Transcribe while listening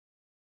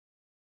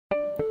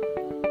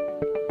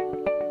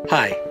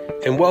Hi,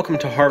 and welcome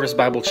to Harvest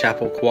Bible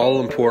Chapel,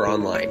 Kuala Lumpur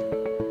Online.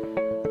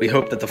 We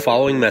hope that the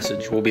following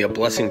message will be a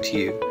blessing to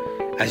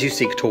you as you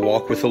seek to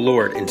walk with the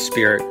Lord in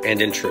spirit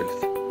and in truth.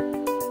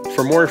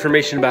 For more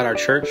information about our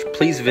church,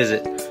 please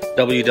visit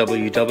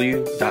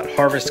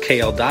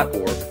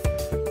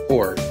www.harvestkl.org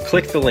or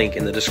click the link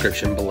in the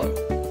description below.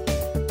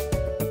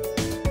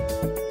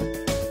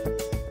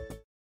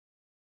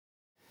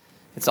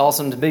 It's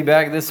awesome to be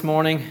back this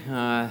morning,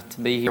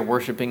 to be here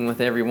worshiping with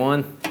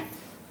everyone.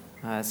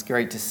 It's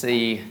great to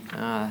see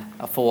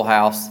a full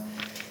house.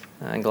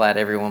 I'm glad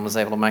everyone was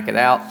able to make it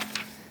out.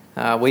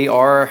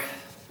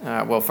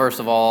 First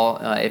of all,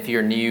 if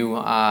you're new,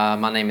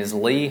 my name is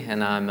Lee,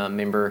 and I'm a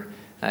member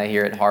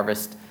here at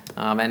Harvest.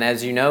 And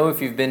as you know,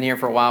 if you've been here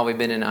for a while, we've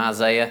been in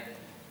Isaiah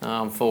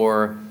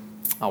for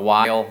a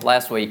while.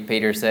 Last week,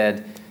 Peter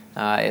said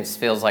it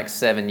feels like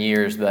 7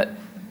 years, but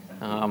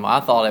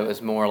I thought it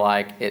was more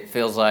like it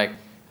feels like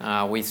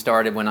we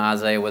started when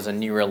Isaiah was a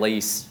new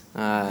release,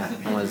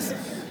 was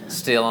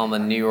still on the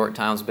New York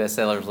Times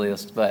bestsellers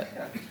list. But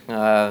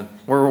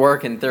we're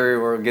working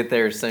through. We'll get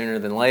there sooner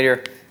than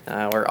later.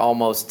 We're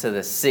almost to the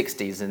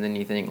 60s, and then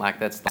you think like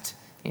that's,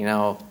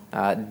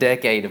 a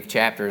decade of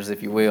chapters,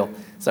 if you will.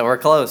 So we're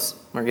close.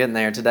 We're getting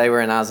there. Today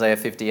we're in Isaiah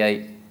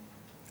 58.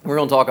 We're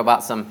going to talk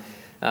about some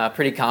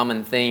pretty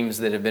common themes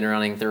that have been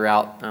running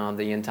throughout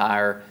the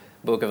entire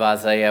book of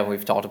Isaiah.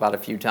 We've talked about a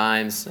few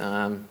times.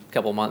 A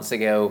couple months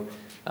ago,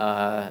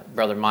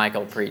 Brother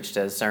Michael preached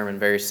a sermon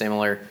very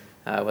similar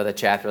with a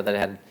chapter that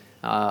had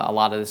a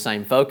lot of the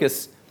same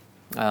focus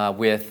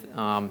with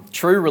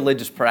true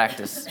religious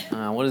practice.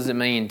 What does it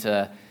mean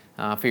for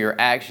your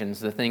actions,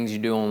 the things you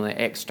do on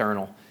the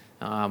external?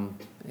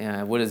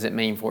 What does it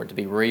mean for it to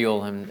be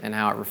real and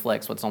how it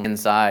reflects what's on the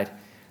inside?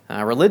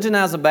 Religion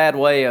has a bad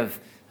way of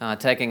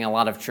taking a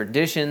lot of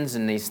traditions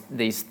and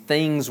these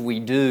things we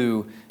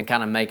do and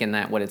kind of making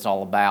that what it's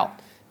all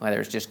about,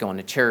 whether it's just going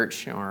to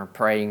church or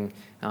praying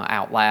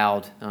out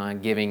loud,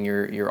 giving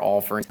your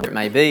offering, whatever it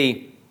may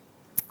be.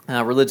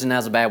 Religion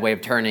has a bad way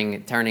of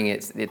turning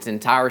its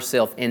entire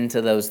self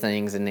into those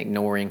things and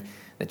ignoring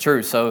the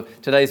truth. So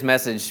today's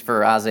message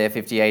for Isaiah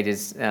 58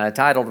 is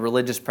titled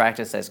Religious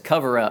Practice as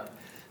Coverup.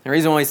 The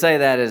reason why we say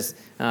that is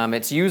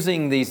it's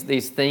using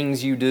these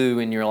things you do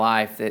in your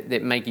life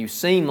that make you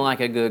seem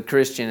like a good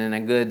Christian and a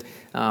good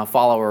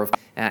follower of,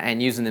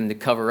 and using them to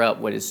cover up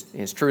what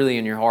is truly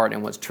in your heart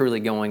and what's truly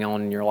going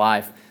on in your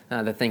life,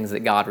 the things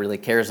that God really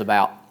cares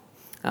about.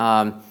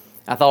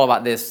 I thought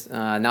about this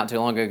not too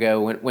long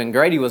ago. When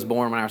Grady was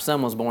born, when our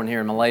son was born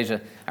here in Malaysia,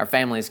 our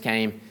families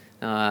came,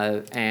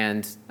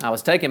 and I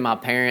was taking my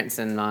parents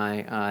and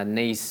my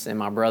niece and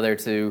my brother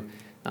to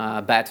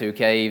Batu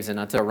Caves, and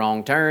I took a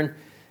wrong turn.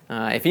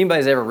 If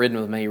anybody's ever ridden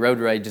with me, road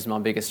rage is my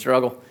biggest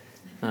struggle.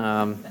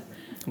 But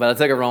I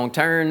took a wrong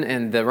turn,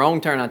 and the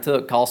wrong turn I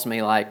took cost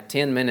me like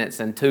 10 minutes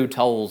and 2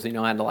 tolls. I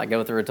had to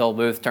go through a toll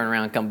booth, turn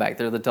around, come back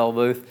through the toll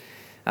booth,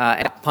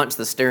 and I punched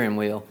the steering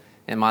wheel.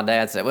 And my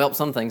dad said, well,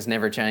 some things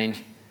never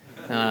change.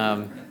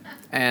 And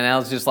I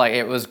was just like,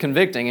 it was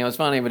convicting. It was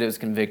funny, but it was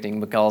convicting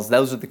because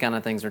those are the kind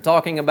of things we're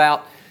talking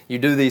about. You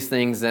do these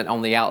things that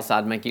on the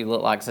outside make you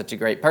look like such a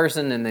great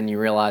person, and then you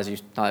realize you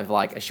have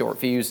like a short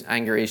fuse,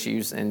 anger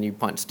issues, and you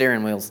punch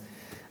steering wheels.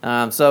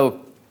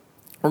 So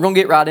we're going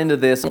to get right into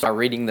this by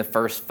reading the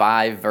first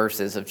 5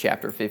 verses of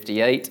chapter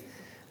 58,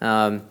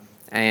 and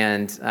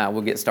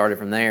we'll get started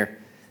from there.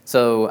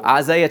 So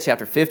Isaiah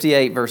chapter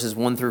 58 verses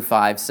 1 through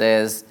 5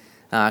 says,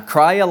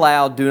 Cry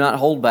aloud, do not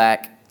hold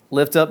back.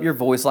 Lift up your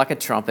voice like a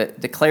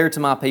trumpet. Declare to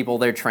my people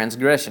their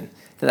transgression,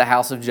 to the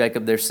house of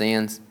Jacob their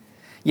sins.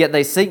 Yet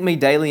they seek me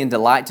daily and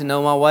delight to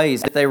know my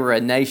ways. If they were a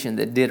nation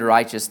that did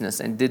righteousness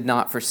and did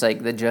not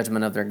forsake the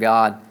judgment of their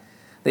God.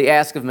 They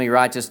ask of me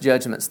righteous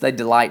judgments. They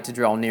delight to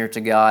draw near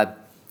to God.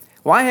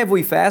 Why have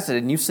we fasted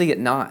and you see it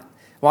not?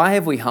 Why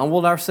have we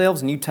humbled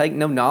ourselves and you take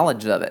no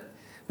knowledge of it?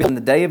 In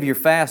the day of your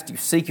fast you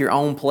seek your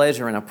own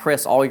pleasure and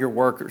oppress all your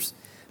workers.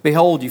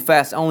 Behold, you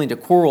fast only to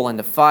quarrel and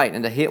to fight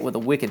and to hit with a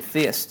wicked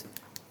fist.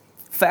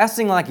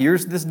 Fasting like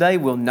yours this day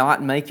will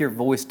not make your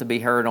voice to be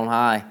heard on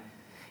high.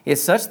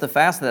 Is such the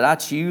fast that I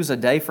choose a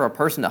day for a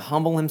person to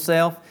humble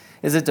himself?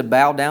 Is it to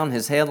bow down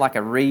his head like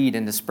a reed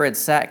and to spread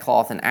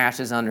sackcloth and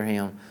ashes under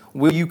him?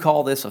 Will you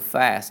call this a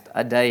fast,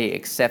 a day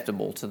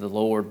acceptable to the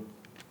Lord?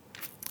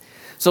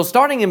 So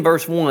starting in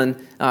verse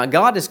 1,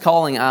 God is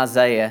calling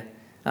Isaiah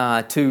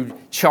to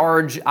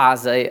charge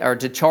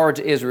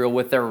Israel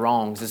with their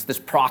wrongs. It's this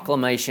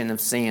proclamation of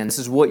sin. This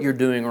is what you're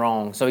doing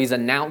wrong. So he's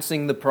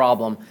announcing the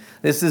problem.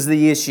 This is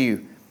the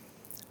issue.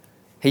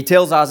 He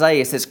tells Isaiah,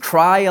 he says,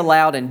 Cry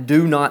aloud and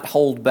do not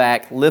hold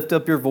back. Lift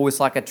up your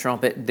voice like a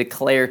trumpet.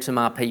 Declare to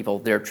my people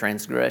their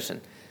transgression.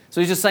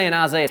 So he's just saying,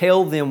 Isaiah,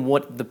 tell them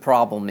what the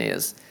problem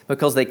is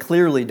because they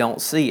clearly don't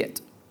see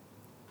it.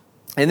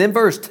 And then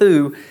verse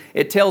 2,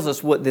 it tells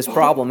us what this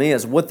problem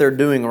is, what they're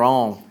doing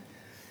wrong.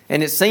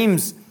 And it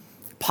seems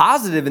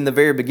positive in the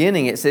very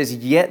beginning. It says,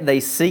 yet they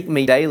seek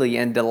me daily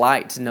and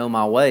delight to know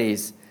my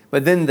ways.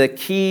 But then the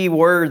key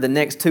word, the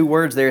next 2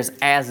 words there is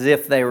as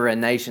if they were a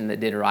nation that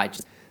did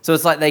righteousness. So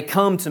it's like they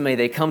come to me,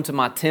 they come to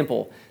my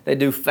temple, they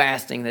do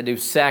fasting, they do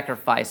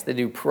sacrifice, they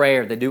do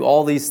prayer, they do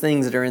all these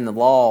things that are in the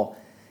law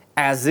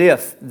as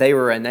if they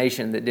were a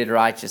nation that did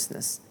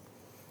righteousness.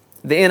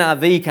 The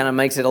NIV kind of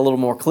makes it a little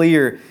more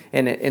clear,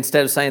 and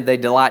instead of saying they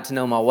delight to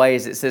know my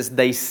ways, it says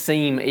they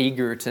seem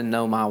eager to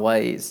know my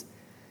ways.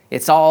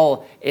 It's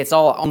all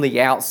on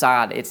the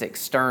outside, it's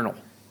external.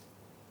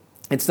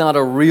 It's not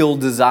a real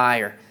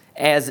desire,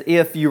 as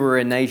if you were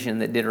a nation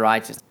that did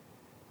righteousness.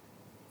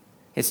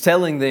 It's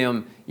telling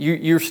them,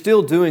 you're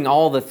still doing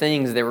all the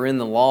things that were in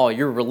the law.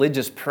 Your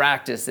religious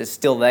practice is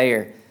still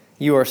there.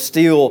 You are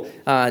still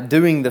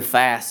doing the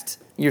fast.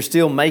 You're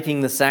still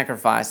making the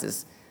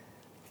sacrifices.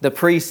 The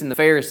priests and the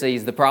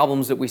Pharisees, the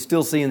problems that we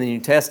still see in the New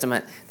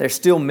Testament, they're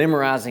still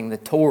memorizing the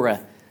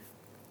Torah.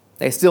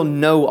 They still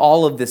know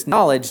all of this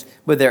knowledge,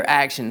 but their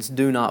actions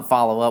do not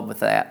follow up with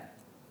that.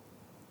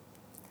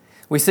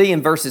 We see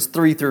in verses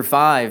 3 through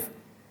 5,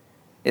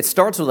 it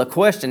starts with a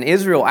question.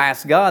 Israel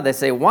asks God, they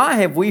say, "Why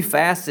have we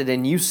fasted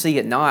and you see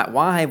it not?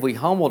 Why have we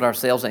humbled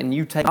ourselves and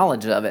you take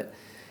knowledge of it?"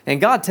 And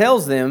God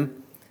tells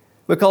them,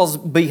 "Because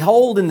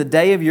behold, in the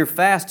day of your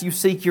fast you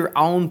seek your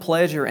own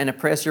pleasure and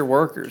oppress your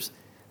workers.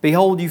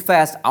 Behold, you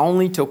fast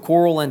only to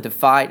quarrel and to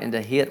fight and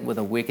to hit with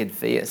a wicked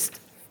fist."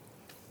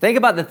 Think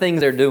about the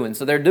things they're doing.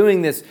 So they're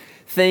doing this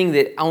thing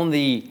that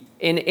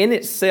in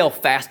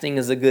itself, fasting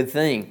is a good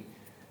thing.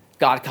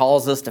 God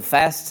calls us to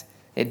fast.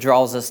 It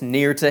draws us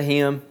near to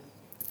Him.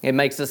 It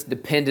makes us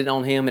dependent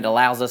on Him. It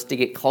allows us to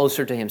get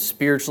closer to Him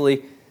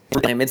spiritually.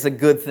 It's a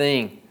good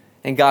thing.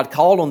 And God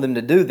called on them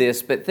to do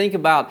this, but think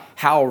about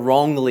how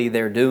wrongly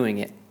they're doing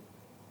it.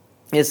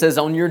 It says,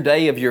 on your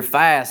day of your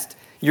fast,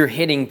 you're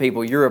hitting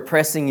people, you're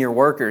oppressing your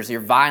workers,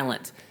 you're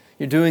violent,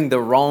 you're doing the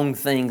wrong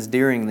things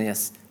during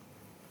this.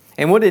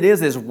 And what it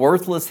is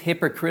worthless,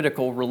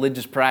 hypocritical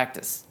religious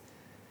practice.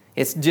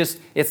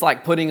 It's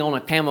like putting on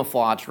a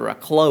camouflage or a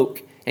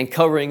cloak and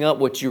covering up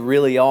what you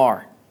really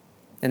are.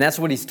 And that's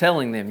what He's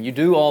telling them. You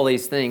do all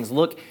these things.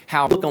 Look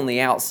on the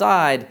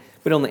outside,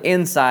 but on the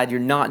inside, you're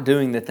not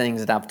doing the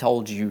things that I've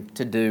told you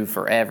to do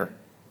forever.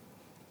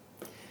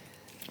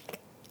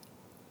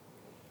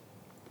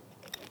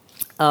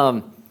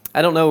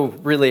 I don't know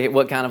really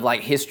what kind of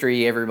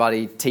history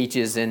everybody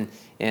teaches in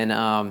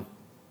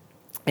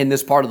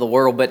this part of the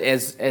world, but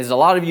as a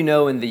lot of you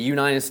know, in the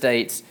United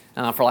States,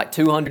 for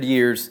 200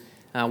 years,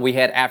 we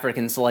had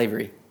African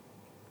slavery.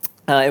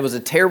 It was a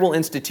terrible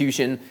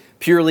institution,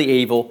 purely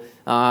evil,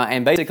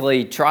 and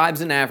basically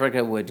tribes in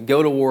Africa would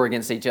go to war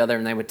against each other,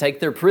 and they would take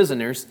their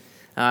prisoners,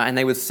 and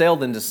they would sell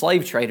them to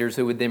slave traders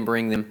who would then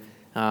bring them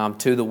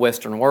to the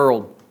Western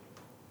world.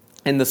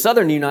 In the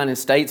southern United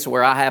States,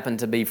 where I happen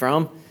to be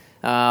from,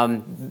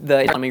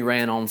 the economy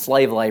ran on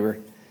slave labor.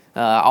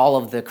 All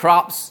of the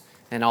crops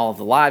and all of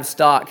the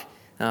livestock,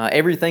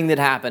 everything that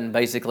happened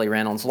basically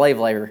ran on slave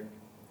labor.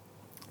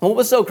 What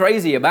was so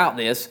crazy about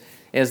this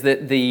is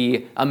that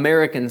the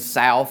American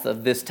South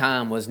of this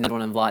time was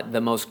one of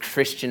the most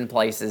Christian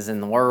places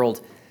in the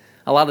world.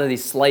 A lot of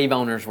these slave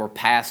owners were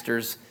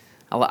pastors.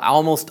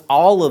 Almost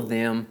all of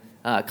them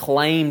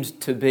claimed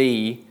to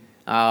be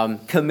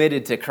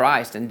committed to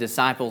Christ and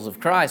disciples of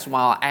Christ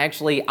while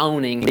actually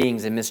owning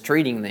beings and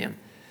mistreating them.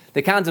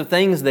 The kinds of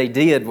things they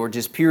did were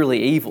just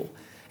purely evil.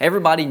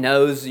 Everybody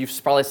knows, you've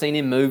probably seen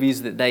in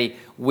movies, that they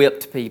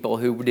whipped people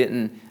who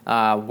didn't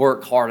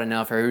work hard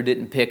enough or who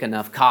didn't pick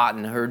enough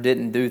cotton or who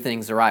didn't do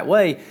things the right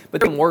way.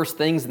 But there were worse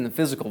things than the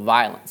physical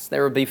violence.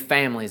 There would be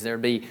families, there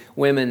would be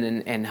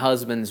women and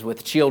husbands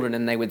with children,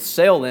 and they would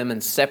sell them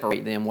and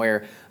separate them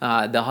where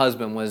the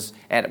husband was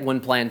at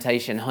one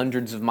plantation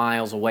hundreds of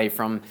miles away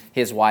from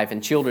his wife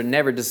and children,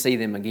 never to see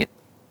them again.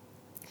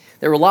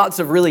 There were lots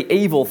of really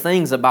evil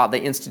things about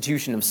the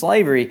institution of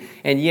slavery,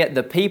 and yet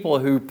the people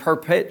who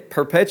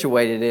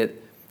perpetuated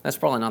it, that's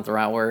probably not the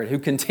right word, who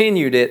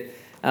continued it,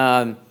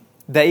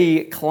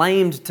 they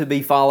claimed to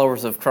be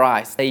followers of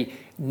Christ. They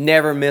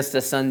never missed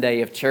a Sunday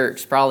of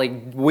church, probably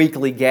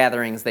weekly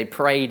gatherings. They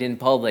prayed in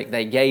public.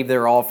 They gave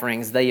their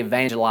offerings. They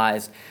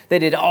evangelized. They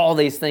did all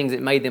these things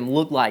that made them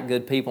look like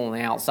good people on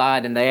the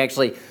outside, and they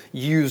actually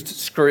used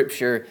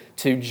Scripture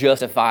to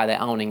justify the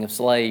owning of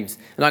slaves.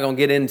 I'm not going to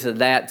get into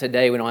that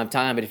today. We don't have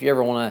time, but if you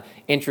ever want an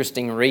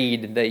interesting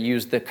read, they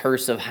used the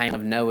curse of Ham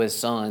of Noah's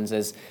sons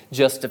as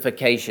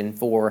justification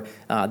for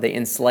the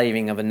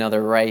enslaving of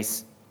another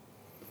race.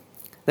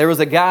 There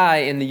was a guy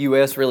in the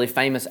U.S., really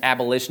famous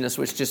abolitionist,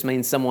 which just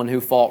means someone who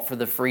fought for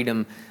the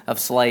freedom of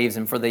slaves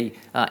and for the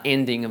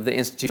ending of the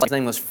institution. His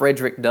name was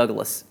Frederick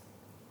Douglass.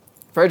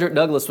 Frederick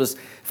Douglass was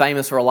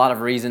famous for a lot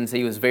of reasons.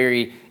 He was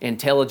very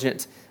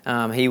intelligent.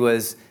 He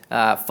was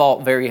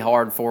fought very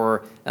hard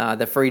for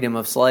the freedom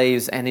of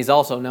slaves, and he's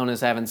also known as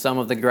having some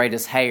of the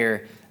greatest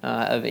hair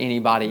of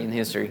anybody in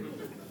history.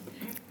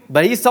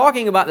 But he's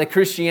talking about the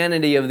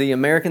Christianity of the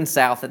American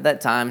South at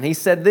that time, and he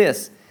said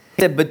this.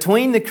 He said,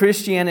 "Between the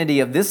Christianity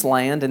of this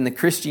land and the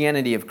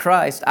Christianity of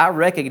Christ, I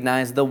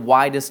recognize the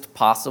widest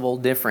possible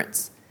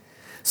difference.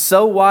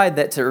 So wide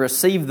that to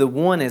receive the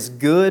one as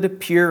good,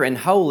 pure, and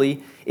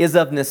holy is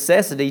of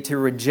necessity to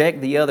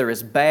reject the other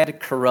as bad,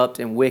 corrupt,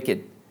 and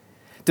wicked.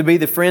 To be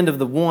the friend of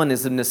the one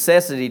is a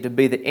necessity to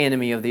be the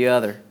enemy of the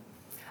other.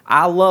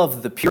 I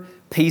love the pure,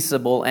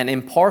 peaceable, and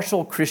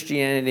impartial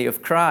Christianity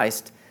of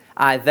Christ.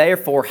 I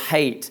therefore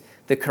hate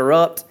the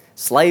corrupt,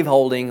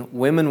 slave-holding,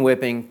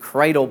 women-whipping,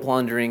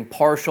 cradle-plundering,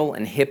 partial,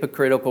 and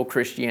hypocritical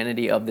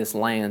Christianity of this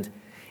land.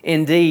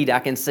 Indeed, I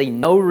can see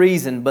no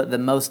reason but the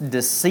most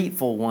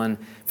deceitful one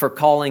for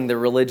calling the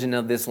religion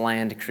of this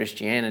land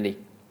Christianity.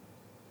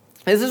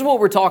 This is what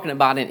we're talking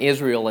about in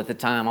Israel at the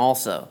time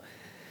also.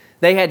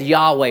 They had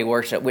Yahweh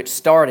worship, which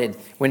started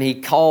when He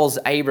calls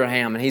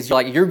Abraham, and He's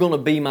like, you're going to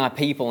be my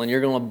people, and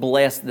you're going to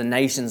bless the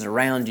nations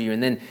around you.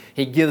 And then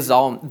He gives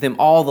them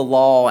all the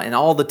law and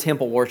all the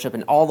temple worship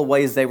and all the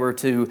ways they were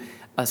to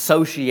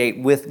associate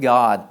with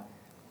God.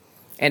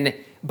 And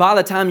by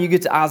the time you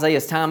get to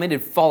Isaiah's time, it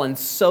had fallen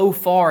so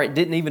far it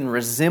didn't even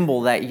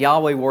resemble that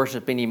Yahweh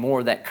worship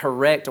anymore, that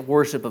correct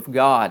worship of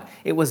God.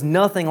 It was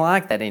nothing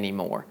like that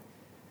anymore.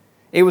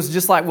 It was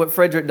just like what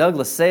Frederick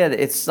Douglass said.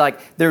 It's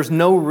like there's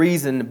no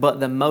reason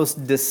but the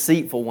most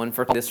deceitful one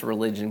for this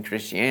religion,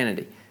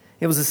 Christianity.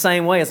 It was the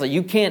same way. It's like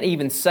you can't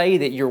even say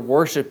that you're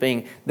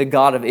worshiping the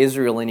God of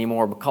Israel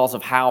anymore because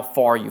of how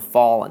far you've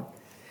fallen.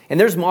 And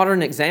there's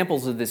modern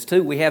examples of this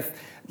too. We have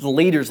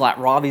leaders like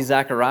Ravi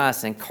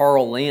Zacharias and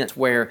Carl Lentz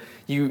where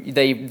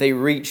they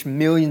reach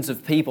millions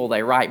of people.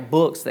 They write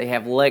books. They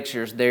have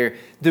lectures. They're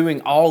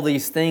doing all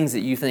these things that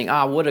you think,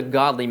 what a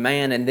godly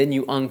man, and then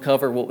you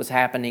uncover what was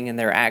happening in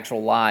their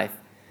actual life.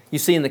 You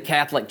see in the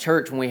Catholic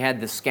Church when we had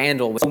the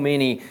scandal with so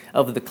many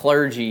of the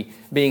clergy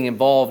being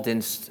involved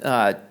in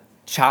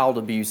child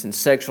abuse and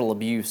sexual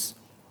abuse.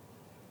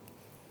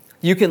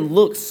 You can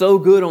look so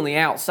good on the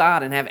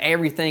outside and have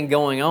everything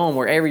going on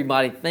where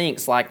everybody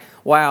thinks like,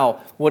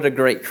 wow, what a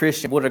great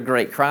Christian, what a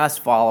great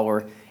Christ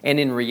follower. And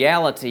in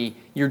reality,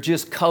 you're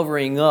just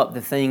covering up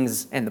the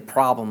things and the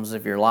problems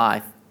of your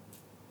life.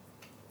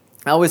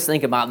 I always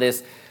think about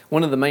this.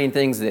 One of the main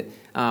things that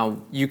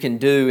you can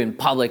do in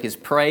public is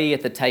pray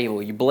at the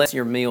table. You bless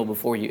your meal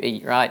before you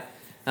eat, right?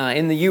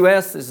 In the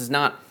U.S., this is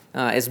not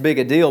as big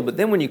a deal, but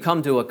then when you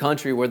come to a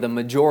country where the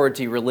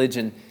majority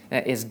religion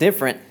is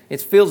different,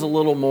 it feels a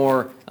little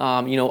more,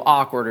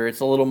 awkward, or it's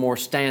a little more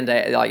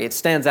it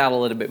stands out a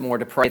little bit more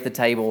to pray at the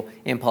table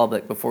in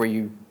public before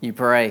you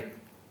pray.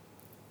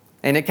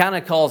 And it kind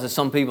of causes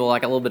some people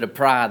like a little bit of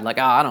pride, like,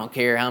 I don't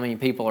care how many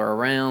people are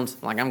around,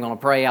 like I'm going to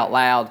pray out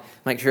loud,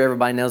 make sure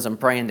everybody knows I'm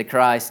praying to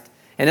Christ.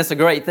 And it's a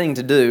great thing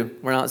to do.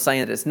 We're not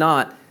saying that it's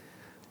not.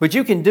 But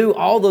you can do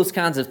all those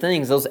kinds of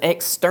things, those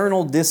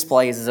external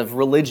displays of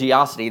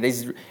religiosity,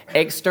 these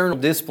external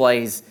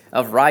displays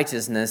of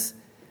righteousness,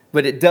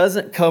 but it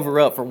doesn't cover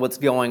up for what's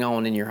going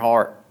on in your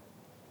heart.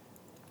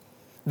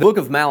 The book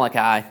of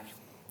Malachi,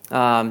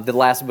 the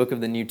last book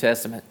of the New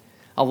Testament,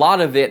 a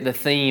lot of it, the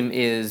theme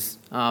is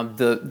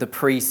the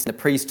priests, the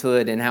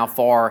priesthood, and how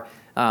far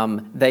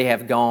they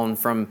have gone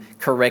from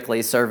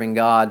correctly serving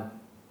God.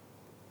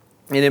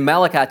 And in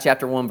Malachi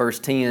chapter 1, verse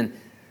 10,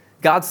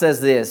 God says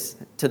this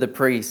to the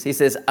priests. He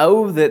says,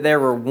 "Oh, that there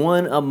were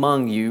one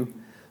among you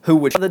who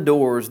would shut the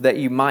doors that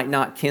you might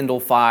not kindle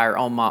fire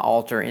on my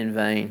altar in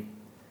vain.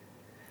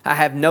 I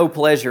have no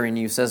pleasure in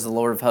you, says the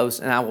Lord of hosts,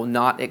 and I will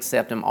not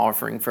accept an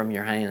offering from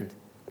your hand."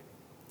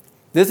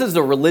 This is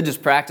a religious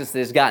practice that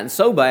has gotten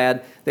so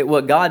bad that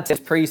what God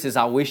tells priests is,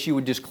 I wish you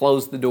would just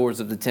close the doors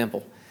of the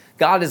temple.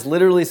 God is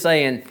literally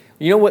saying,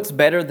 you know what's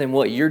better than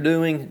what you're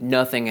doing?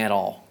 Nothing at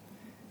all.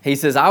 He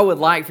says, I would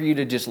like for you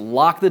to just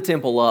lock the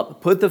temple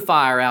up, put the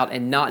fire out,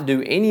 and not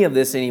do any of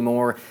this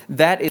anymore.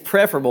 That is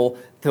preferable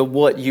to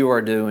what you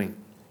are doing.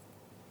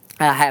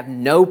 I have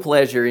no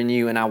pleasure in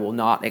you, and I will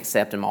not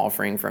accept an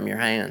offering from your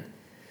hand.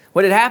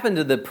 What had happened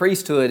to the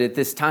priesthood at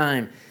this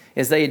time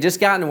is they had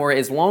just gotten to where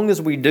as long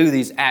as we do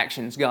these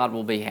actions, God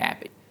will be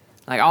happy.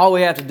 Like all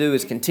we have to do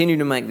is continue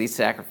to make these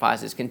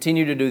sacrifices,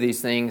 continue to do these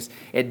things.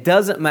 It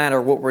doesn't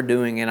matter what we're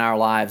doing in our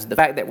lives. The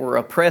fact that we're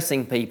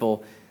oppressing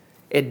people,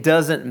 it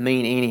doesn't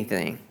mean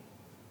anything.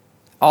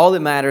 All that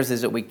matters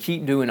is that we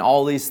keep doing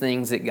all these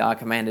things that God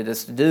commanded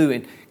us to do.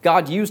 And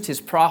God used His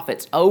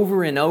prophets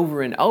over and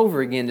over and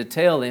over again to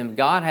tell them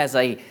God has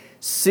a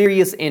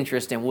serious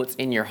interest in what's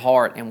in your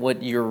heart and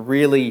what you're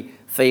really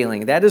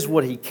feeling. That is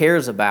what He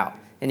cares about.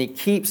 And He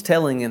keeps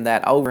telling them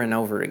that over and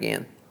over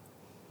again.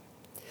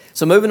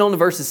 So moving on to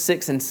verses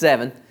 6 and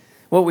 7,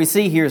 what we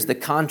see here is the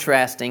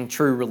contrasting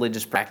true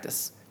religious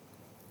practice.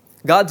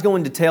 God's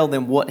going to tell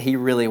them what He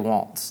really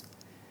wants.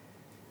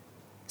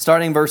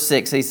 Starting in verse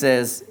 6, He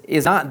says,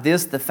 "Is not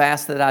this the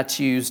fast that I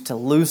choose, to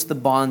loose the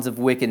bonds of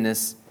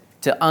wickedness,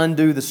 to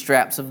undo the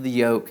straps of the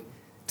yoke,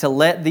 to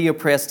let the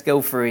oppressed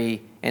go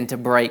free, and to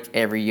break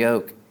every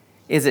yoke?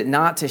 Is it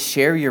not to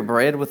share your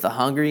bread with the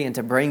hungry, and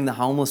to bring the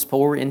homeless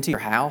poor into your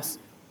house?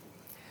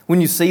 When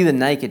you see the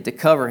naked, to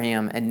cover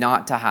him, and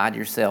not to hide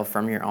yourself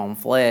from your own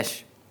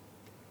flesh."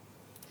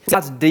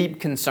 God's deep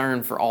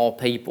concern for all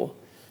people.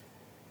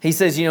 He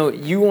says,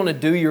 you want to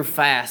do your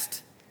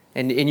fast,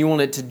 and you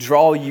want it to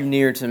draw you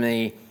near to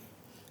me,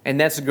 and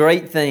that's a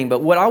great thing,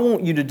 but what I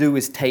want you to do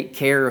is take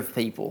care of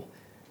people.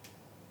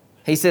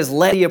 He says,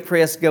 let the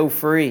oppressed go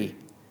free.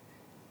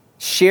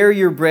 Share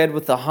your bread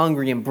with the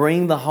hungry and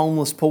bring the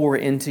homeless poor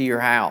into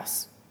your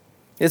house.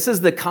 This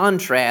is the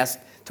contrast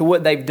to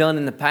what they've done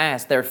in the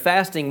past. They're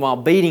fasting while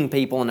beating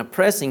people and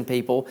oppressing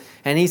people.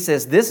 And he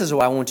says, this is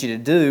what I want you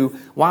to do.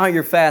 While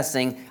you're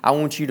fasting, I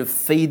want you to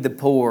feed the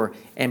poor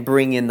and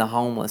bring in the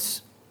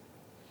homeless.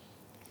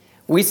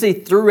 We see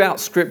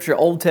throughout Scripture,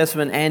 Old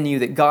Testament and New,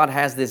 that God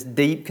has this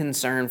deep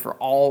concern for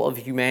all of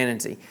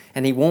humanity.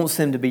 And He wants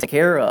them to be taken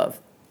care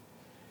of.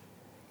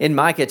 In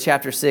Micah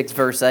chapter 6,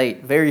 verse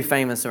 8, very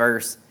famous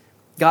verse,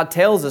 God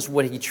tells us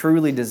what He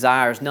truly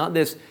desires, not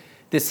this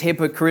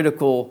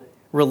hypocritical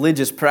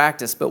religious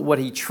practice, but what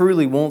He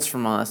truly wants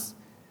from us.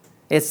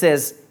 It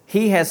says,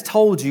 He has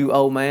told you,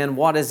 O man,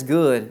 what is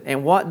good,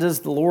 and what does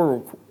the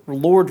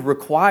Lord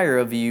require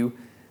of you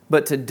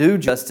but to do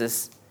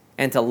justice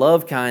and to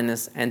love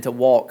kindness and to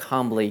walk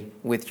humbly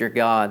with your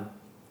God.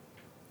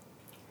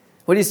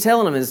 What He's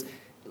telling them is,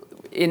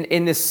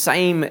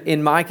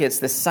 in Micah, it's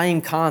the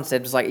same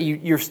concept. It's like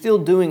you're still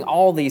doing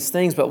all these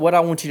things, but what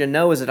I want you to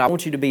know is that I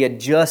want you to be a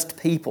just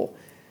people.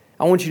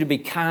 I want you to be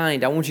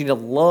kind. I want you to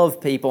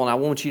love people, and I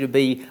want you to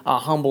be a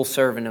humble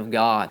servant of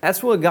God.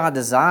 That's what God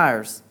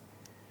desires.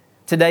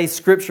 Today's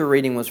scripture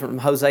reading was from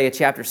Hosea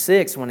chapter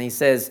 6 when he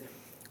says,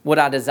 what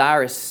I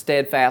desire is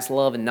steadfast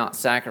love and not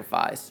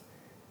sacrifice.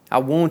 I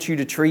want you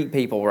to treat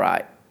people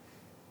right.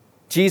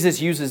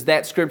 Jesus uses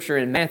that scripture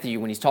in Matthew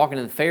when He's talking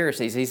to the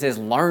Pharisees. He says,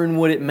 learn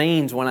what it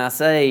means when I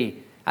say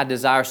I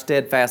desire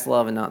steadfast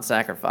love and not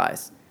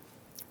sacrifice.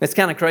 It's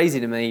kind of crazy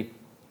to me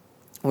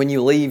when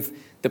you leave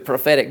the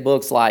prophetic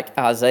books like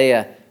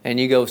Isaiah and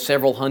you go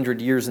several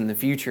hundred years in the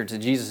future to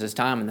Jesus'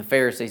 time, and the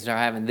Pharisees are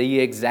having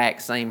the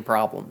exact same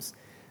problems.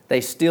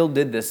 They still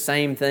did the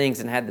same things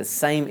and had the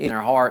same in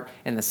their heart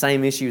and the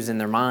same issues in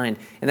their mind.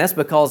 And that's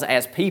because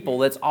as people,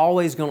 that's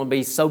always going to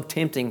be so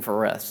tempting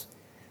for us.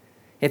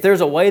 If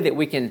there's a way that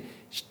we can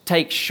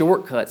take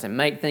shortcuts and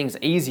make things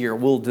easier,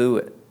 we'll do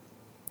it.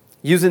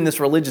 Using this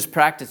religious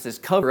practice as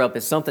cover-up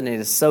is something that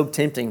is so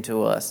tempting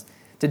to us,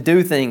 to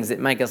do things that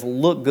make us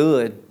look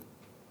good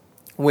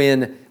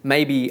when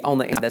maybe on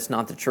the end that's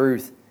not the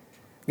truth.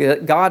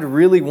 God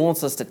really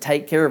wants us to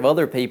take care of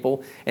other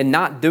people, and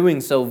not doing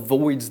so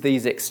voids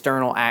these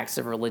external acts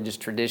of religious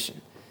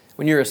tradition.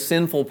 When you're a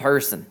sinful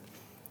person,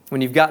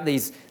 when you've got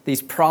these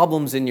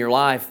problems in your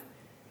life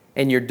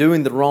and you're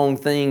doing the wrong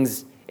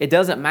things, it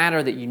doesn't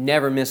matter that you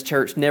never miss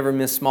church, never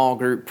miss small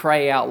group,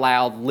 pray out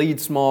loud, lead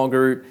small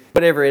group,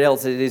 whatever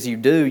else it is you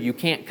do, you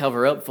can't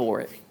cover up for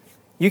it.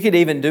 You could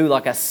even do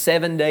like a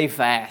 7-day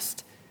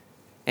fast.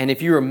 And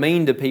if you were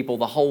mean to people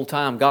the whole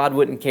time, God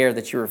wouldn't care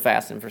that you were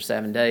fasting for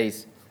 7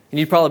 days. And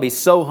you'd probably be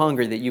so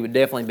hungry that you would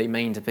definitely be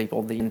mean to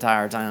people the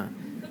entire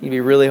time. You'd be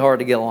really hard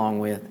to get along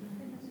with.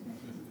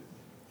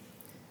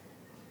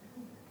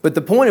 But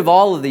the point of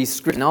all of these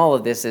scriptures and all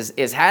of this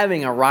is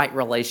having a right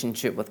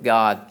relationship with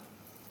God.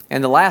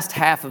 And the last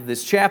half of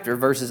this chapter,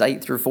 verses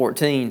 8 through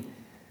 14,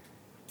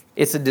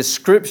 it's a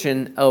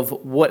description of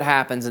what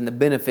happens and the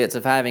benefits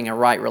of having a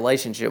right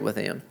relationship with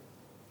Him.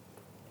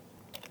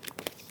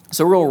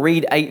 So we'll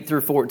read 8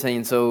 through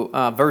 14, so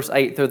verse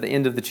 8 through the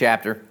end of the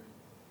chapter.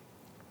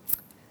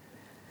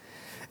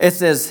 It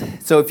says,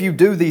 so if you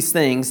do these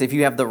things, if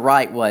you have the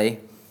right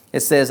way,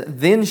 it says,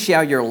 then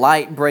shall your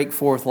light break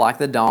forth like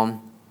the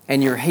dawn,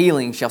 and your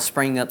healing shall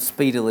spring up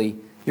speedily.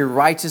 Your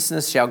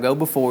righteousness shall go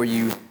before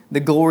you. The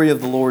glory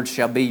of the Lord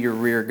shall be your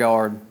rear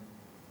guard.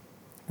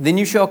 Then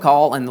you shall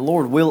call, and the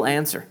Lord will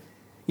answer.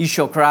 You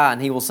shall cry, and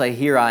He will say,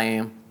 here I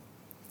am.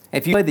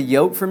 If you lay the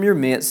yoke from your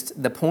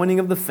midst, the pointing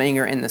of the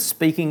finger and the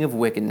speaking of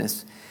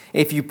wickedness,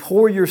 if you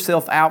pour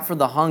yourself out for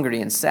the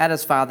hungry and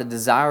satisfy the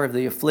desire of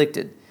the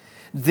afflicted,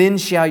 then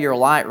shall your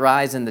light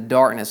rise in the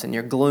darkness and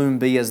your gloom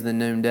be as the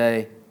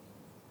noonday.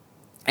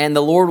 And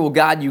the Lord will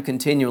guide you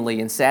continually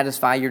and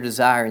satisfy your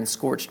desire in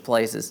scorched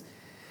places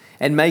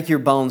and make your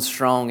bones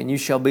strong, and you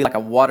shall be like a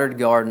watered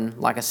garden,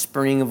 like a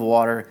spring of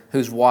water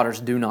whose waters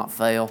do not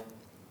fail.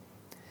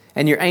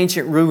 And your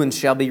ancient ruins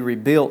shall be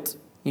rebuilt.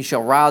 You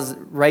shall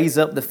raise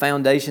up the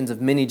foundations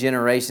of many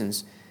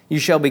generations. You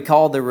shall be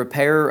called the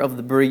repairer of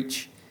the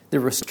breach,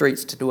 the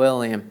streets to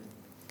dwell in.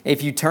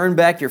 If you turn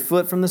back your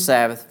foot from the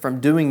Sabbath,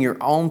 from doing your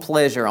own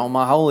pleasure on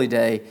my holy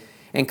day,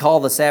 and call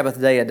the Sabbath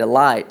day a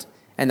delight,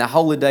 and the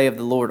holy day of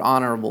the Lord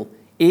honorable,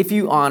 if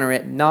you honor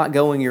it, not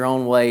going your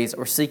own ways,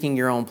 or seeking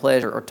your own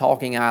pleasure, or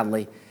talking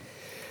idly,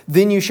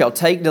 then you shall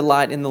take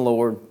delight in the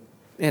Lord,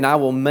 and I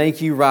will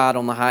make you ride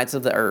on the heights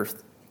of the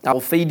earth. I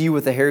will feed you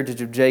with the heritage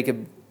of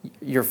Jacob,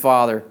 your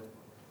father,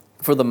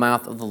 for the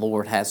mouth of the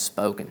Lord has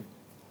spoken.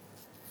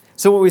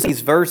 So what we see in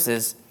these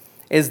verses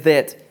is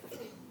that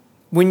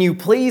when you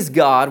please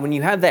God, when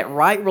you have that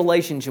right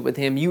relationship with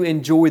Him, you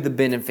enjoy the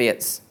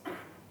benefits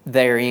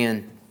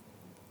therein.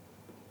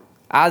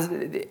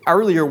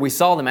 Earlier we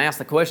saw them ask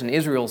the question,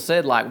 Israel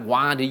said,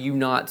 why do you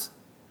not,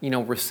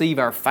 receive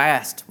our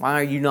fast? Why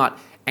are you not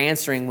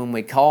answering when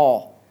we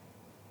call?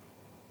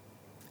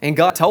 And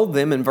God told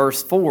them in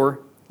verse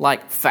 4,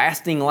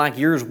 fasting like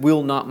yours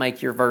will not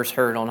make your voice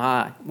heard on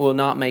high. Will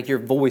not make your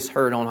voice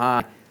heard on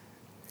high.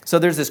 So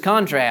there's this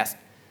contrast.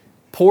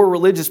 Poor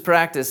religious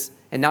practice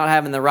and not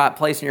having the right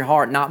place in your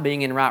heart, not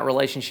being in right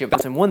relationship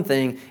with one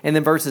thing, and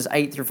then verses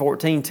 8 through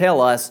 14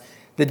 tell us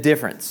the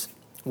difference,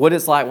 what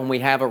it's like when we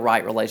have a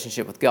right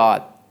relationship with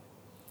God.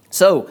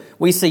 So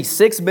we see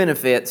 6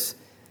 benefits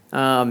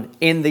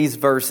in these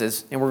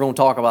verses, and we're going to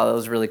talk about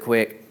those really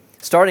quick.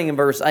 Starting in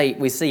verse 8,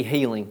 we see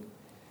healing.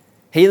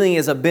 Healing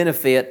is a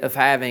benefit of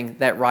having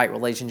that right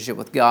relationship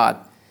with God.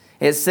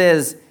 It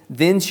says,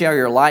 "Then shall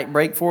your light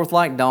break forth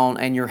like dawn,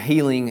 and your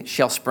healing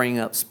shall spring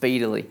up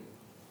speedily."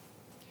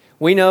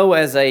 We know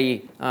as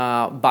a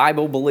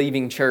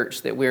Bible-believing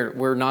church that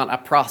we're not a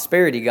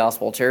prosperity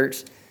gospel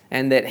church,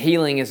 and that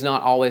healing is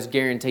not always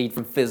guaranteed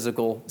from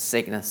physical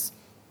sickness.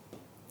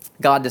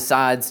 God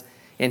decides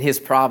in His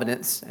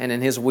providence and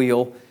in His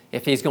will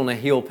if He's going to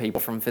heal people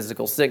from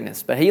physical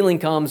sickness. But healing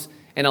comes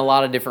in a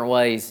lot of different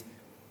ways.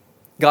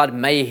 God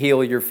may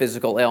heal your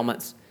physical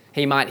ailments.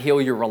 He might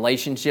heal your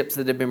relationships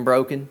that have been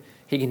broken.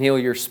 He can heal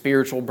your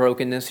spiritual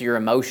brokenness, your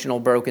emotional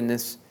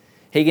brokenness.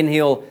 He can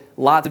heal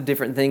lots of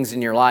different things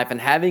in your life.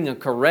 And having a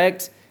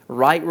correct,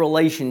 right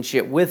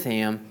relationship with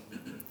Him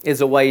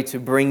is a way to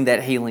bring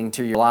that healing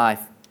to your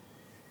life.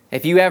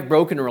 If you have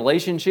broken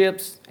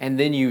relationships and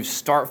then you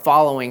start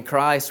following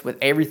Christ with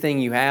everything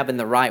you have in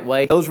the right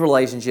way, those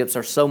relationships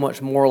are so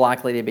much more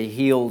likely to be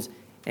healed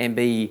and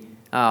be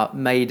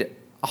made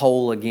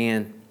whole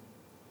again.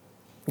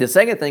 The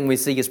second thing we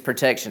see is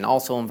protection,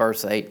 also in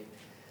verse 8.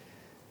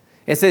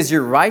 It says,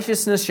 "Your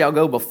righteousness shall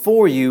go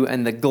before you,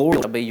 and the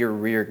glory shall be your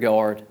rear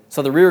guard."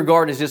 So the rear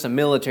guard is just a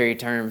military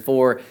term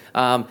for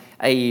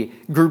a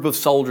group of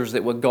soldiers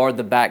that would guard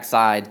the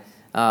backside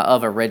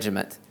of a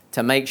regiment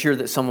to make sure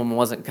that someone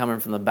wasn't coming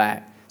from the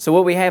back. So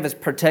what we have is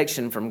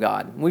protection from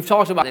God. We've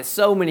talked about it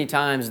so many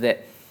times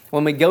that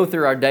when we go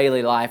through our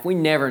daily life, we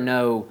never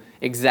know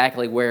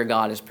exactly where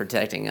God is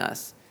protecting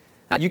us.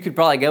 You could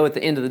probably go at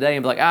the end of the day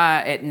and be like,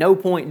 at no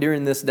point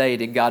during this day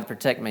did God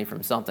protect me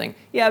from something.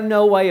 You have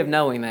no way of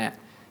knowing that.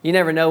 You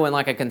never know when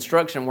like a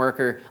construction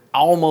worker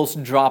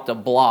almost dropped a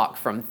block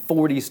from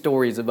 40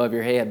 stories above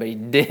your head, but he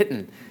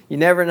didn't. You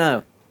never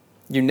know.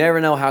 You never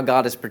know how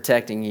God is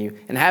protecting you.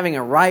 And having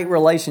a right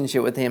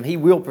relationship with Him, He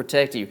will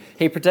protect you.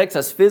 He protects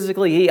us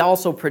physically. He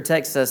also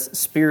protects us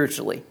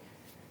spiritually.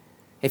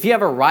 If you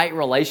have a right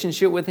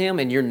relationship with Him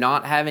and you're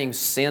not having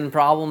sin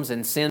problems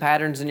and sin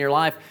patterns in your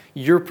life,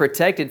 you're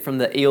protected from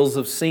the ills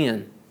of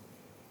sin.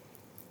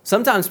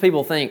 Sometimes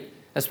people think,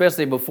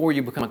 especially before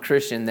you become a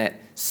Christian, that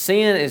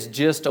sin is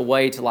just a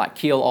way to like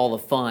kill all the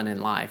fun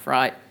in life,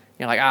 right?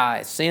 You're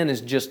like, sin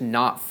is just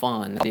not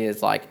fun. It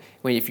is like,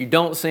 if you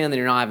don't sin, then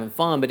you're not having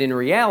fun. But in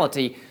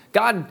reality,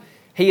 God,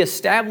 He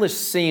established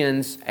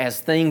sins as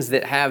things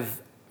that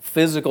have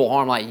physical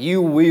harm, like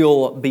you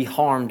will be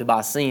harmed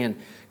by sin.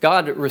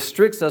 God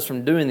restricts us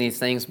from doing these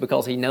things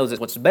because He knows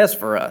it's what's best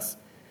for us.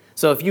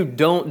 So if you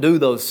don't do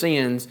those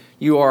sins,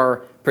 you are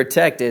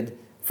protected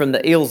from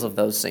the ills of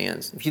those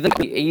sins. If you think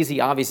the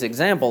easy, obvious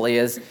example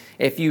is,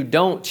 if you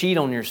don't cheat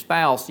on your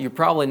spouse, you're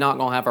probably not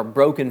going to have a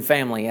broken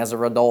family as a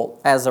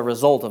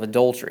result of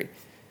adultery.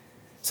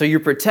 So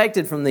you're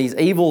protected from these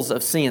evils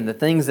of sin, the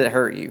things that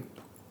hurt you.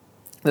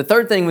 The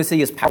third thing we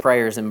see is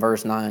prayers in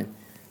verse 9.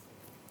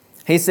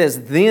 He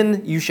says,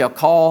 "Then you shall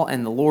call,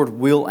 and the Lord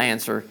will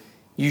answer.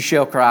 You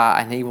shall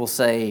cry, and He will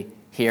say,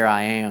 'Here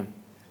I am.'"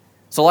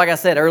 So like I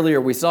said earlier,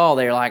 we saw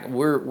there, like,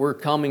 we're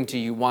coming to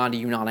you, why do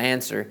you not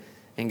answer?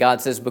 And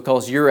God says,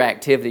 because your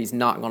activity is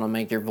not going to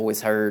make your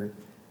voice heard.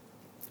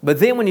 But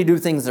then when you do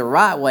things the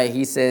right way,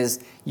 He says,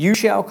 "You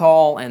shall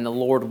call, and the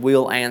Lord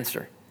will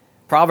answer."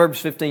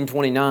 Proverbs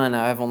 15:29,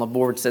 I have on the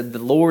board, said, "The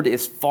Lord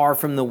is far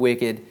from the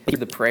wicked, hears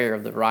the prayer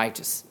of the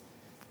righteous."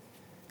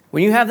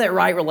 When you have that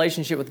right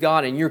relationship with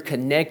God and you're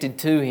connected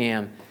to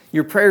Him,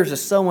 your prayers are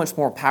so much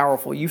more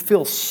powerful. You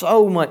feel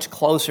so much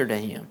closer to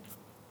Him.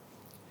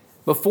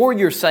 Before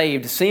you're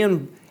saved,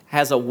 sin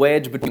has a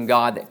wedge between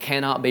God that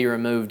cannot be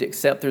removed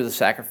except through the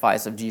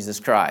sacrifice of Jesus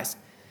Christ.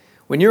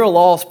 When you're a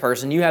lost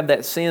person, you have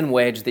that sin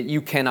wedge that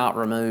you cannot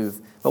remove.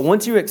 But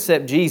once you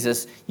accept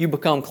Jesus, you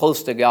become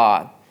close to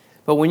God.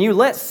 But when you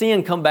let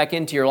sin come back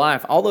into your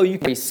life, although you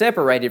can be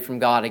separated from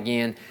God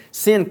again,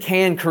 sin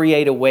can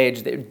create a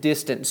wedge that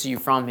distances you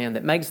from Him,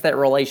 that makes that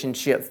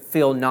relationship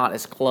feel not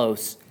as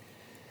close.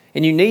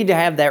 And you need to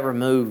have that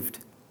removed.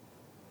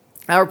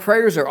 Our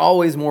prayers are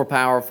always more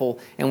powerful,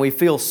 and we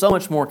feel so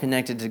much more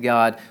connected to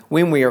God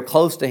when we are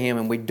close to Him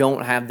and we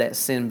don't have that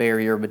sin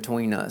barrier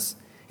between us.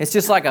 It's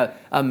just like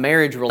a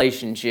marriage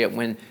relationship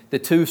when the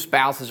two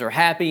spouses are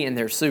happy and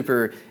they're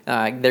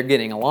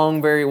getting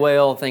along very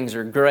well, things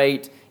are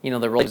great, the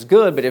relationship is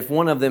good, but if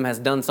one of them has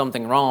done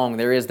something wrong,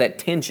 there is that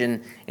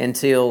tension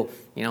until,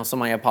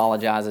 somebody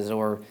apologizes,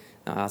 or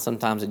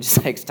sometimes it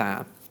just takes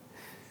time.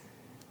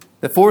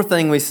 The fourth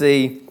thing we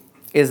see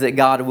is that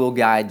God will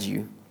guide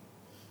you.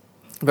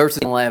 Verse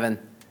 11,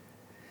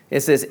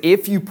 it says,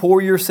 "If you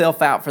pour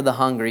yourself out for the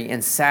hungry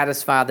and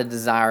satisfy the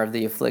desire of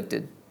the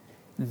afflicted,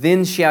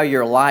 then shall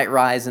your light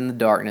rise in the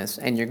darkness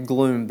and your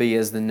gloom be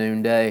as the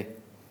noonday.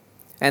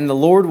 And the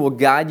Lord will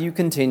guide you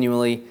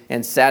continually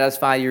and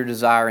satisfy your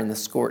desire in the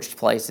scorched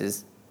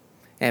places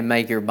and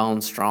make your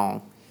bones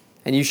strong."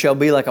 And you shall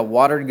be like a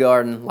watered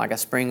garden, like a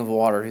spring of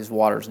water whose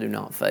waters do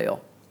not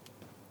fail.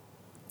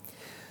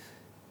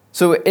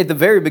 So at the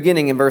very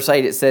beginning in verse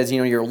 8 it says,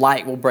 your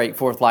light will break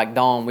forth like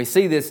dawn. We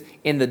see this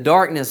in the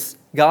darkness,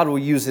 God will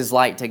use His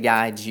light to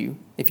guide you.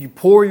 If you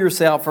pour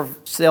yourself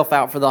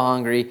out for the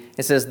hungry,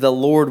 it says the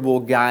Lord will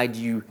guide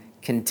you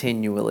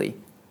continually.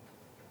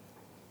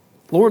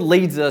 The Lord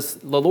leads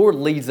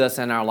us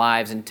in our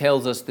lives and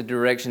tells us the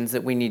directions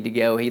that we need to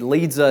go. He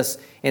leads us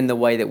in the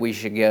way that we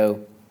should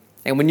go.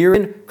 And when you're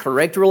in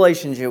correct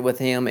relationship with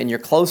Him and you're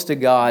close to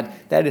God,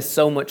 that is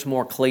so much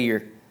more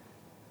clear.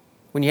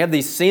 When you have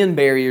these sin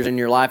barriers in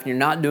your life and you're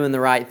not doing the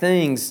right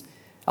things,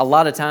 a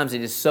lot of times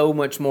it is so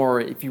much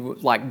more,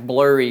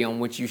 blurry on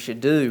what you should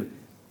do.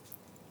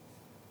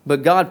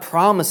 But God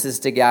promises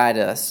to guide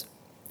us.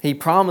 He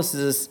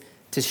promises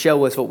to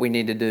show us what we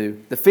need to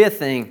do. The fifth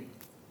thing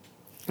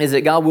is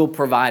that God will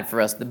provide for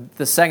us.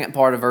 The second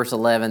part of verse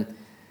 11,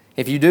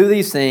 if you do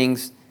these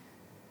things,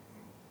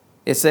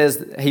 it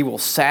says He will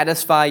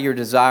satisfy your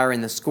desire in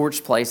the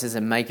scorched places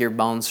and make your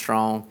bones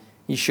strong.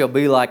 You shall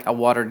be like a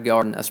watered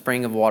garden, a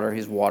spring of water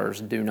whose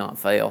waters do not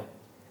fail.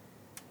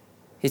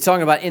 He's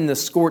talking about in the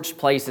scorched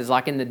places,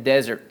 like in the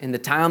desert, in the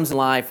times in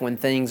life when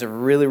things are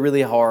really,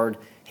 really hard,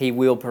 He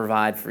will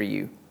provide for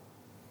you.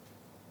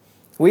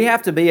 We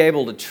have to be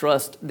able to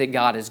trust that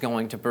God is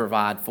going to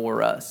provide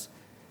for us.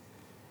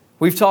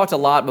 We've talked a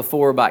lot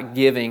before about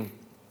giving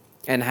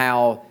and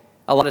how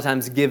a lot of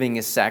times giving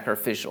is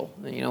sacrificial.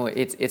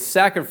 It's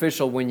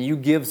sacrificial when you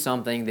give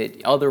something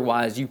that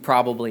otherwise you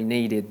probably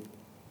needed.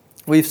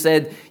 We've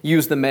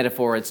use the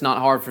metaphor, it's not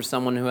hard for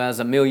someone who has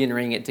 1,000,000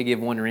 ringgit to give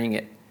 1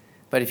 ringgit.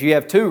 But if you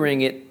have 2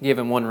 ringgit,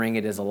 giving 1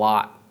 ringgit is a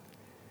lot.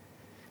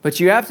 But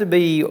you have to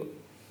be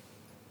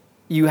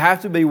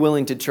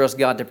willing to trust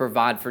God to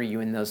provide for you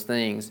in those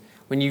things.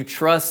 When you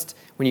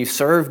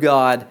serve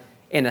God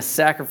in a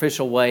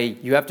sacrificial way,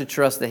 you have to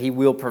trust that He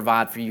will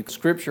provide for you.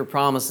 Scripture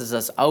promises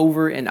us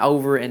over and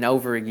over and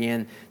over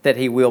again that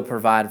He will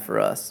provide for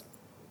us.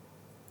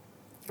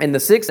 And the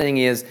sixth thing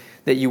is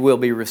that you will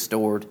be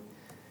restored.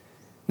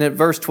 Then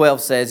verse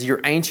 12 says,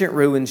 your ancient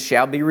ruins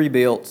shall be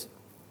rebuilt.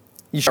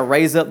 You shall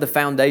raise up the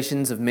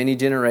foundations of many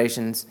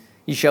generations.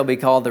 You shall be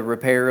called the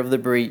repairer of the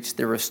breach,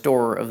 the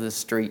restorer of the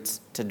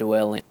streets to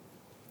dwell in.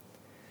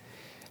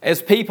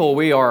 As people,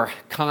 we are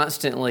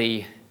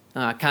constantly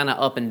kind of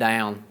up and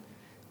down.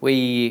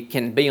 We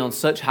can be on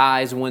such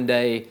highs one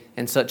day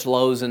and such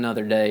lows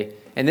another day.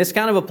 And this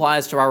kind of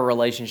applies to our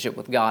relationship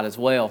with God as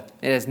well.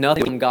 It has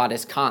nothing to do with God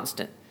is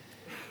constant.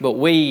 But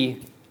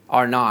we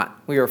are not.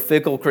 We are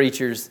fickle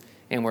creatures,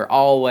 and we're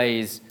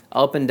always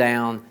up and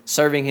down,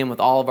 serving Him with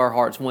all of our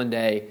hearts one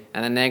day,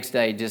 and the next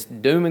day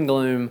just doom and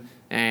gloom,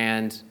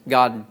 and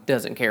God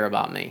doesn't care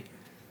about me.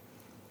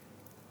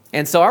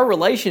 And so our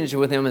relationship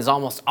with Him is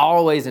almost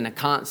always in a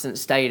constant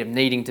state of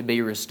needing to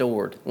be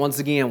restored. Once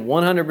again,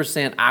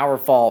 100% our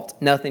fault,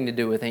 nothing to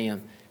do with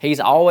Him. He's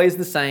always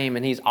the same,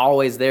 and He's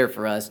always there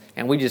for us,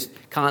 and we just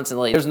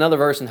constantly... There's another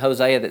verse in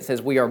Hosea that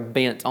says we are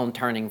bent on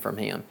turning from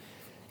Him.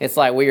 It's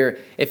like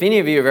if any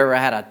of you have ever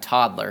had a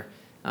toddler,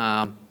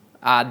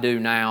 I do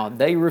now,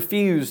 they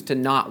refuse to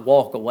not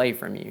walk away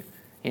from you.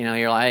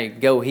 You're like, hey,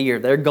 go here.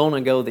 They're going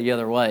to go the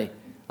other way.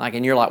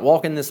 And you're like,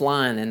 walking this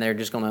line, and they're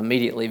just going to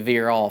immediately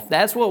veer off.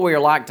 That's what we're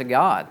like to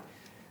God.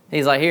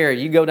 He's like, here,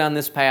 you go down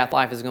this path,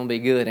 life is going to be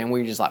good. And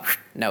we're just like,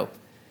 no.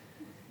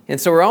 And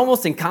so we're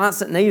almost in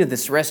constant need of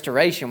this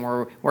restoration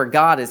where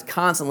God is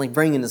constantly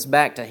bringing us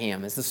back to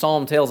Him. As the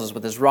psalm tells us,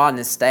 with His rod and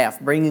His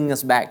staff, bringing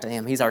us back to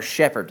Him. He's our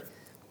shepherd.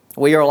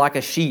 We are like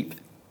a sheep.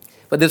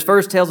 But this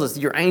verse tells us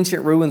your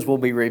ancient ruins will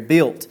be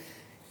rebuilt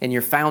and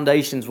your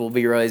foundations will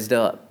be raised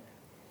up.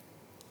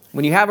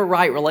 When you have a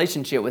right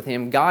relationship with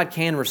Him, God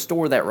can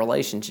restore that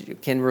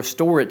relationship, can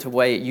restore it to the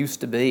way it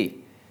used to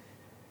be.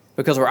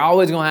 Because we're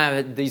always going to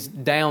have these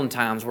down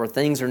times where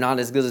things are not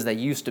as good as they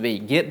used to be.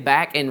 Get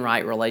back in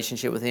right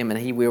relationship with Him and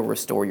He will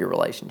restore your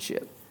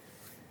relationship.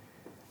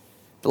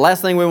 The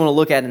last thing we want to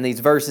look at in these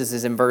verses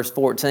is in verse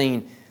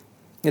 14.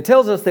 It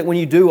tells us that when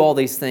you do all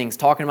these things,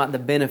 talking about the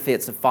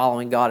benefits of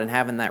following God and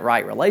having that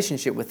right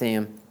relationship with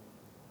Him,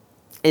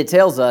 it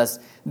tells us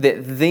that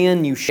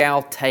then you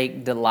shall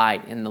take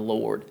delight in the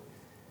Lord.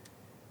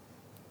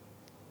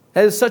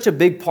 That is such a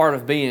big part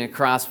of being a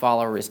Christ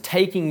follower, is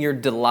taking your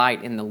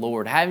delight in the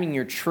Lord, having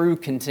your true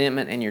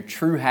contentment and your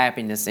true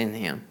happiness in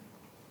Him.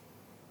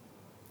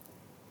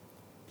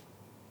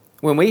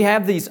 When we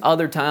have these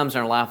other times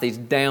in our life, these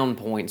down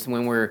points,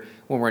 when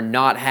we're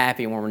not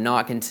happy, when we're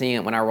not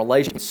content, when our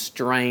relationship is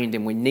strained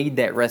and we need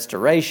that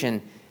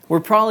restoration, we're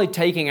probably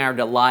taking our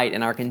delight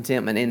and our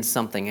contentment in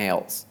something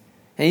else.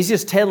 And He's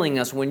just telling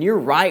us, when you're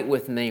right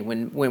with me,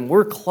 when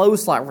we're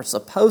close like we're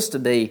supposed to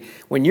be,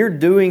 when you're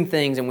doing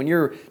things and when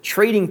you're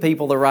treating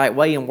people the right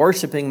way and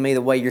worshiping me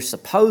the way you're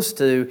supposed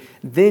to,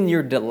 then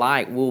your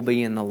delight will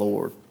be in the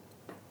Lord.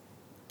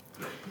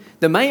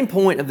 The main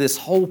point of this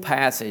whole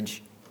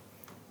passage,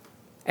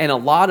 and a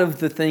lot of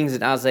the things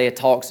that Isaiah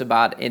talks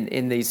about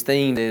in these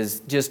themes,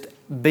 is just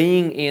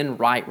being in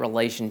right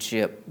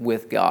relationship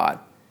with God.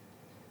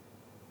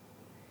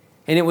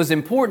 And it was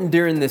important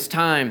during this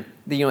time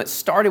it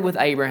started with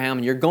Abraham,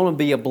 and you're going to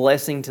be a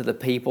blessing to the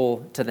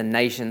people, to the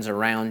nations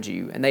around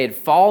you. And they had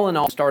fallen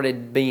off,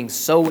 started being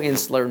so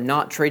insular,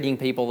 not treating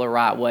people the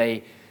right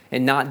way,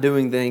 and not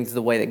doing things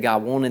the way that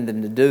God wanted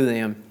them to do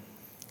them.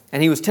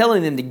 And He was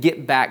telling them to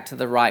get back to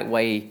the right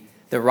way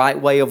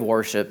of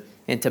worship,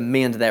 and to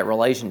mend that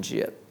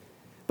relationship.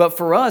 But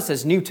for us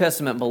as New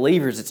Testament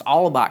believers, it's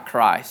all about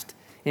Christ.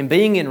 And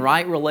being in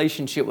right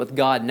relationship with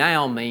God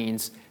now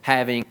means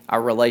having a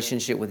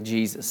relationship with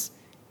Jesus.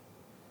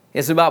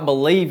 It's about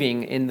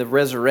believing in the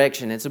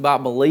resurrection. It's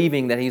about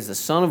believing that He's the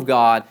Son of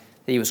God,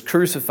 that He was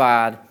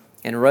crucified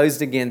and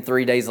rose again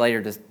 3 days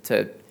later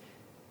to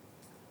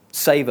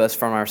save us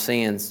from our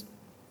sins.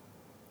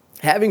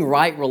 Having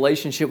right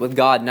relationship with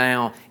God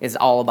now is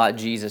all about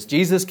Jesus.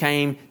 Jesus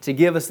came to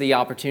give us the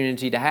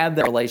opportunity to have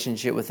that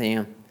relationship with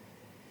Him.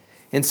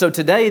 And so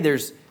today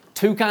there's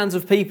two kinds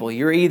of people.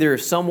 You're either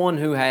someone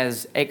who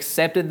has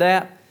accepted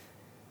that,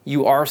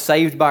 you are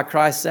saved by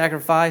Christ's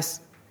sacrifice,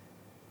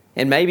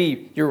 and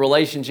maybe your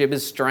relationship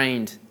is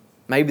strained.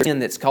 Maybe sin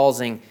that's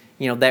causing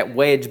that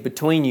wedge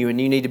between you, and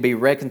you need to be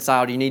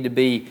reconciled, you need to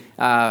be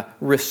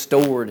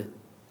restored.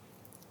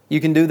 You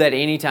can do that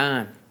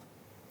anytime.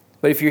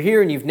 But if you're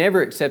here and you've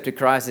never accepted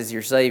Christ as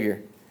your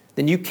Savior,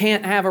 then you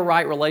can't have a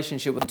right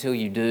relationship until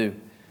you do.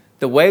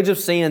 The wedge of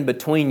sin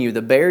between you,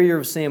 the barrier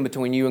of sin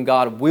between you and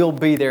God will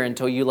be there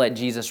until you let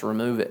Jesus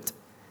remove it.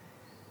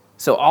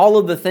 So all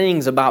of the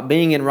things about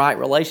being in right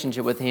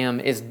relationship with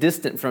Him is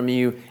distant from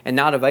you and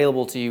not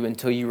available to you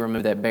until you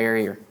remove that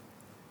barrier.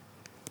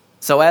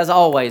 So as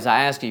always,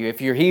 I ask you,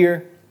 if you're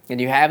here and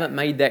you haven't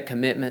made that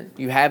commitment,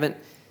 you haven't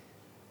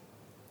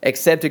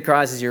accepted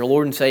Christ as your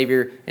Lord and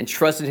Savior and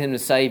trusted Him to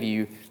save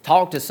you,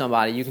 talk to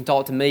somebody. You can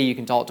talk to me. You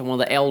can talk to one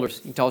of the elders.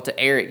 You can talk to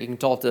Eric. You can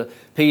talk to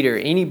Peter.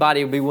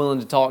 Anybody will be willing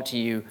to talk to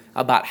you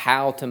about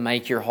how to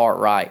make your heart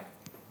right.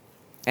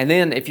 And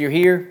then if you're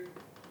here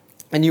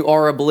and you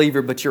are a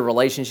believer, but your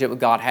relationship with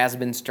God has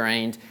been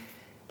strained,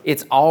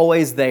 it's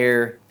always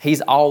there.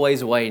 He's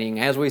always waiting.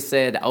 As we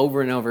said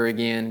over and over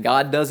again,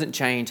 God doesn't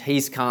change.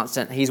 He's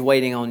constant. He's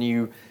waiting on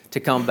you to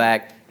come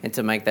back and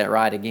to make that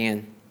right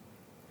again.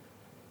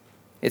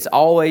 It's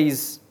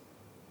always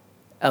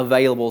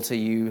available to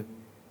you,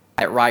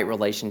 that right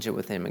relationship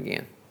with Him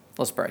again.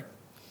 Let's pray.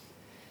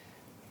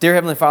 Dear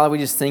Heavenly Father, we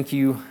just thank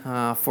You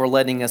for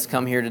letting us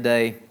come here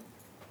today.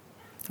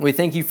 We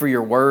thank You for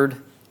Your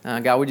Word.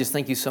 God, we just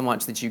thank You so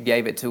much that You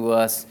gave it to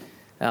us,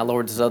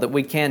 Lord, so that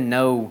we can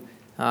know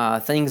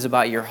things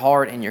about Your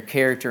heart and Your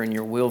character and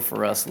Your will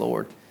for us,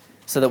 Lord,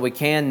 so that we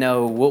can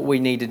know what we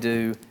need to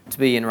do to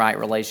be in right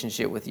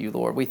relationship with You,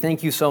 Lord. We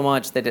thank You so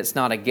much that it's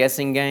not a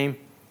guessing game,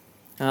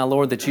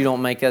 Lord, that You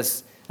don't make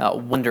us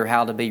wonder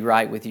how to be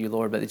right with You,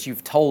 Lord, but that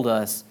You've told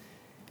us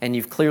and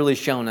You've clearly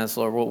shown us,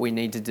 Lord, what we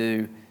need to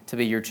do to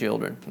be Your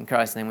children. In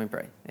Christ's name we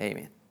pray.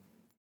 Amen.